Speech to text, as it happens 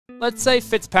Let's say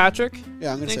Fitzpatrick.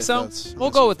 Yeah, I'm going to say so? Fitz. We'll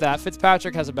go with that.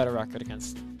 Fitzpatrick has a better record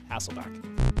against Hasselbeck.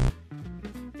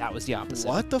 That was the opposite.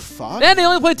 What the fuck? Man, they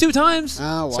only played 2 times.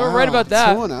 Oh, wow. So we're right about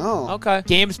that. 2-0. Okay.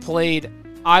 Games played,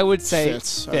 I would say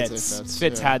Fitz.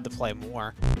 Fitz Yeah. had to play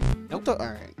more. Nope. All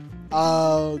right.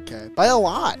 Okay. By a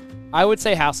lot. I would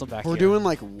say Hasselbeck. We're here. doing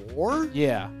like war?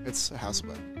 Yeah. It's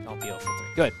Hasselbeck. Don't be 0 for 3.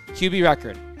 Good. QB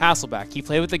record, Hasselbeck. He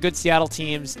played with the good Seattle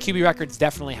teams. QB record's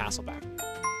definitely Hasselbeck.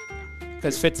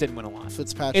 Because Fitz didn't win a lot.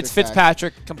 Fitzpatrick. It's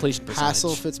Fitzpatrick completion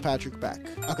percentage. Fitzpatrick back.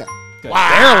 Okay. Good. Wow.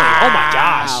 Barely. Oh my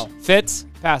gosh. Fitz,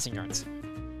 passing yards.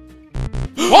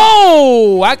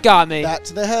 Whoa! That got me. Bat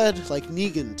to the head, like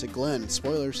Negan to Glenn.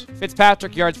 Spoilers.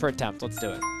 Fitzpatrick, yards per attempt. Let's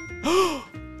do it.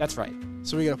 That's right.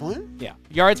 So we get a point? Yeah.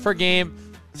 Yards per game.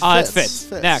 It's Fitz.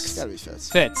 Next. It's gotta be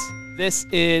Fitz. Fitz. This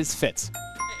is Fitz.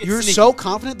 It's You're sneaky. so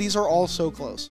confident. These are all so close.